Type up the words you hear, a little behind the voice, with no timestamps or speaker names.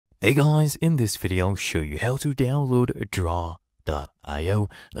Hey guys, in this video I'll show you how to download draw.io.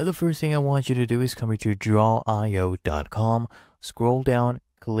 Now the first thing I want you to do is come here to drawio.com, scroll down,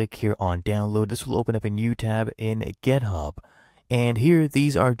 click here on download. This will open up a new tab in GitHub. And here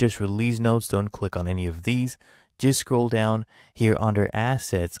these are just release notes. Don't click on any of these. Just scroll down here under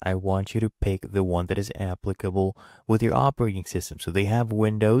assets. I want you to pick the one that is applicable with your operating system. So they have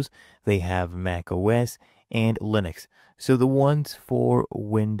Windows, they have Mac OS, and Linux. So the ones for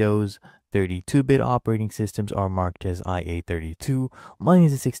Windows 32-bit operating systems are marked as IA32. Mine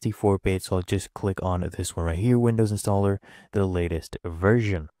is a 64-bit, so I'll just click on this one right here, Windows Installer, the latest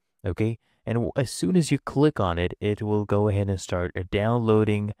version. Okay, and as soon as you click on it, it will go ahead and start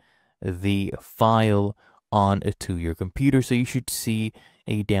downloading the file onto your computer. So you should see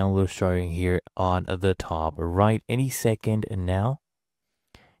a download starting here on the top right any second now.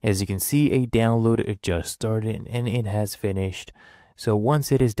 As you can see, a download just started and it has finished. So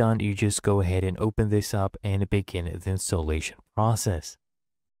once it is done, you just go ahead and open this up and begin the installation process.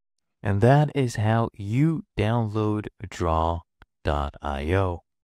 And that is how you download draw.io.